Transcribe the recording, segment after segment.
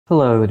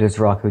Hello, it is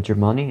Rocco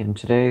Germani, and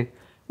today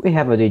we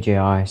have a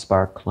DJI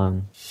Spark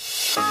clone.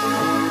 It's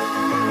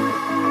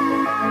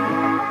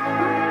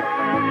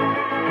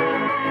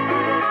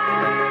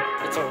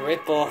a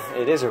rip-off.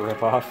 It is a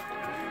rip-off.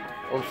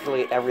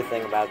 Literally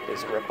everything about it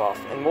is a rip-off.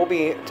 And we'll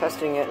be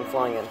testing it and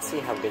flying it and see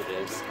how good it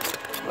is.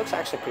 It looks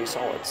actually pretty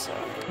solid, so.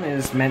 It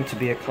is meant to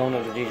be a clone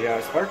of the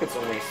DJI Spark. It's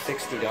only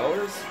 $60. It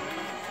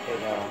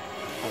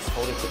has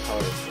folding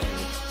propellers and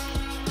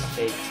a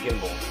fake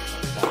gimbal.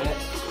 That's about it.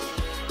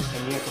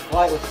 And you have to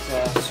fly it with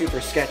a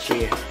super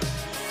sketchy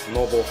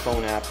mobile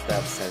phone app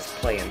that says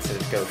play instead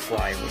of go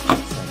fly, which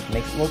is,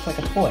 makes it look like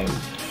a toy.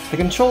 The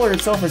controller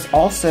itself is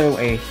also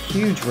a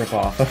huge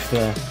rip-off of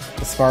the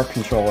Spark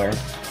controller.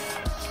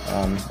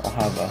 I'll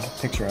have a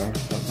picture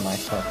of my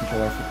Spark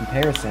controller for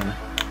comparison.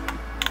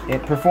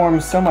 It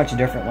performs so much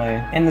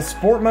differently. And the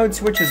sport mode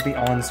switch is the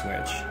on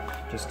switch,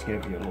 just to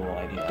give you a little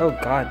idea. Oh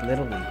god,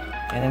 literally.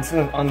 And instead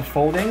of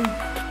unfolding,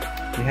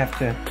 you have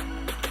to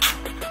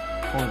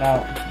pull it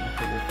out and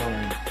put your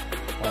phone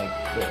like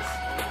this.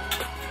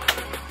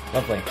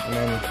 Lovely. And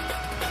then,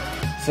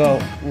 so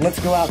let's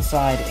go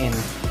outside and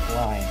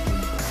fly.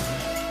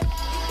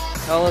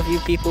 All of you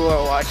people who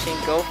are watching,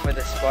 go for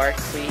the Spark,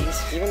 please.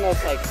 Even though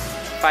it's like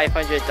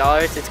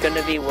 $500, it's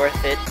gonna be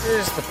worth it.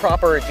 This is the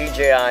proper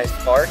DJI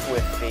Spark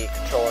with the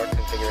controller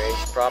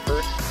configuration proper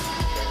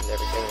and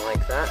everything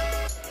like that.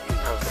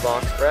 Out of the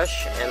box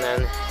fresh. And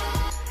then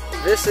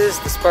this is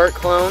the Spark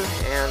clone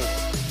and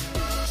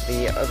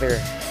the other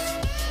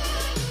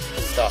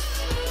stuff.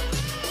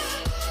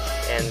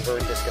 And we're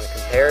just gonna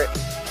compare it.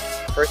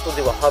 First we'll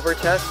do a hover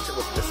test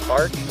with the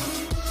Spark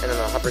and then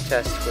a hover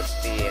test with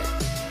the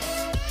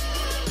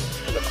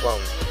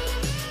clone.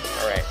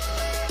 Alright.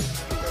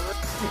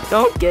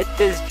 Don't get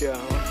this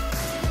drone.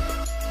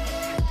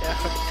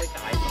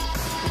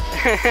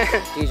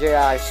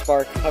 DJI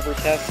Spark hover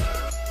test.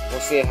 We'll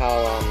see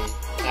how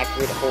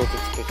accurate it holds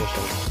its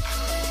position.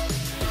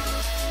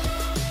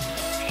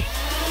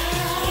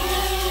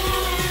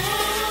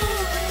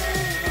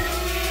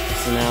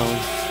 So now,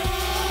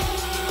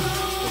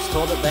 just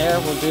hold it there.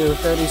 We'll do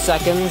 30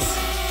 seconds.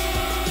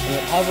 And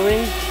it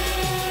hovering.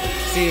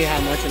 See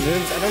how much it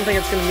moves. I don't think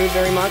it's going to move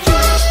very much.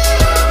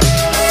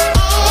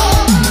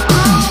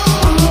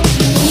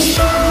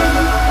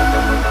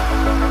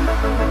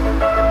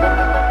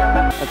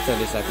 That's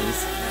 30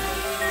 seconds.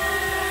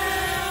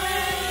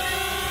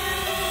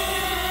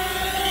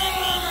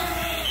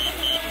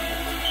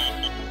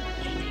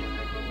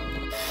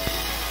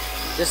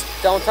 Just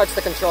don't touch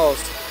the controls.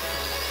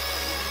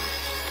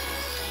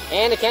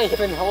 And it can't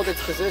even hold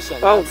its position.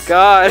 Oh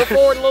god. Go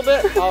forward a little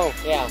bit. Oh,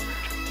 yeah.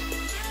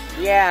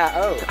 Yeah,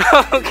 oh.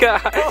 Oh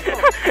god.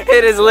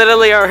 It is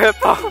literally a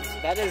rip-off.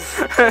 That is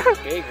a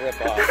big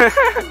rip-off.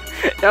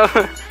 No.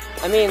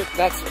 I mean,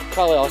 that's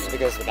probably also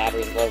because the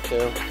battery's low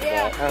too.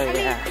 Yeah. But, Oh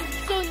yeah.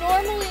 So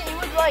normally it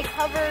would like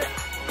hover.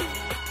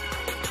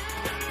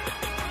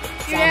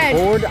 so I'm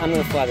bored, I'm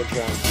gonna fly the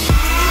drone.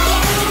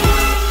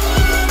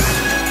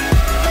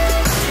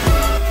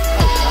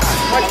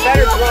 Much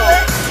better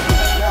drone.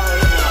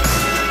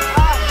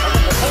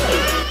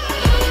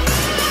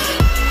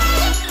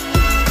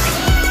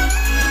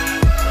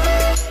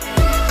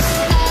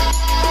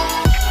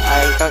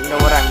 I don't know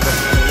what I'm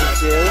listening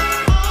to.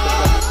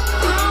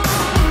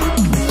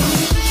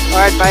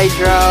 Alright, bye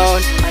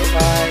drone. Bye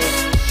bye.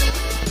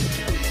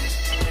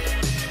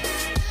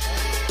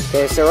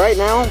 Okay, so right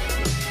now,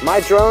 my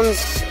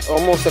drone's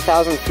almost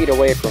 1,000 feet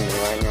away from me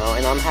right now,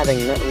 and I'm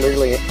having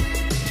literally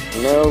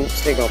no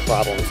signal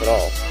problems at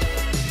all.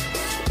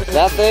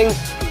 That thing,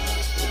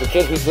 the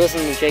kid who's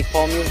listening to Jake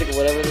Paul music or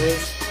whatever it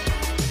is,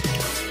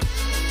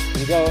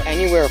 you go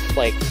anywhere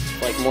like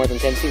more than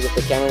 10 feet with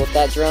the camera with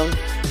that drone,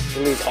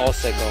 you lose all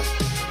signal.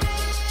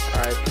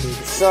 Alright,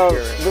 So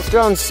this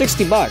drone's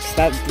 $60.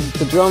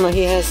 The drone that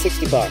he has,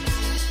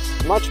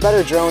 $60. Much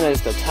better drone is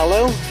the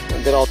Tello,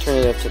 a good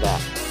alternative to that.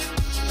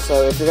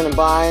 So if you're gonna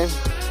buy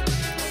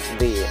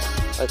the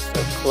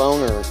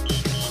clone or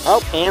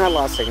and I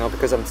lost signal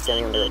because I'm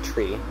standing under a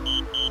tree.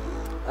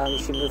 you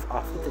should move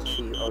off of the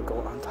tree or go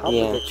on top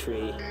Yeah. of the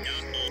tree.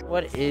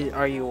 What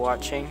are you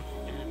watching?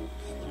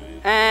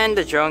 And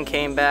the drone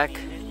came back.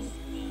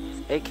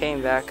 It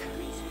came back.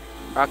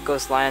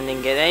 Rocco's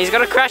landing it, and he's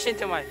gonna crash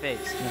into my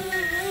face.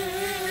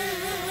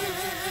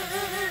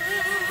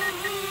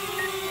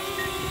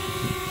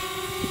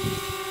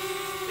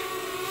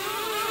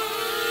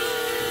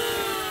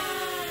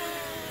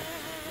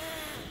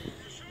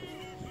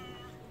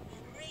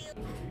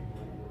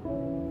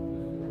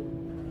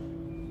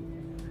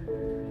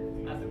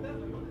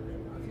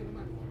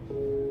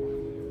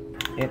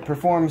 It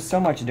performs so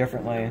much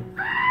differently.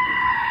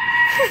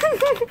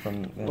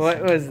 From this.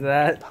 What was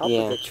that? Top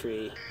of the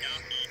tree.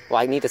 Well,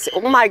 I need to say.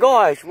 Oh my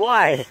gosh,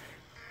 why?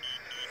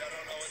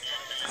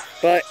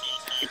 But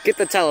get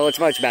the Tello, it's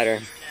much better.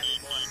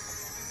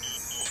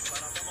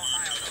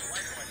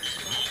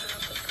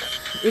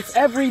 It's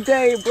every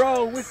day,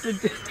 bro. With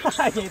the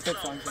I hate that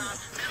song so much.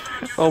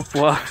 Oh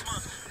boy.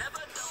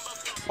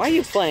 Why are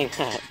you playing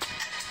that?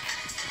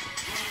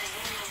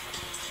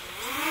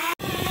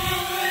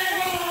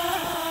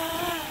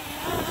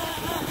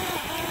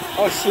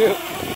 Oh shoot.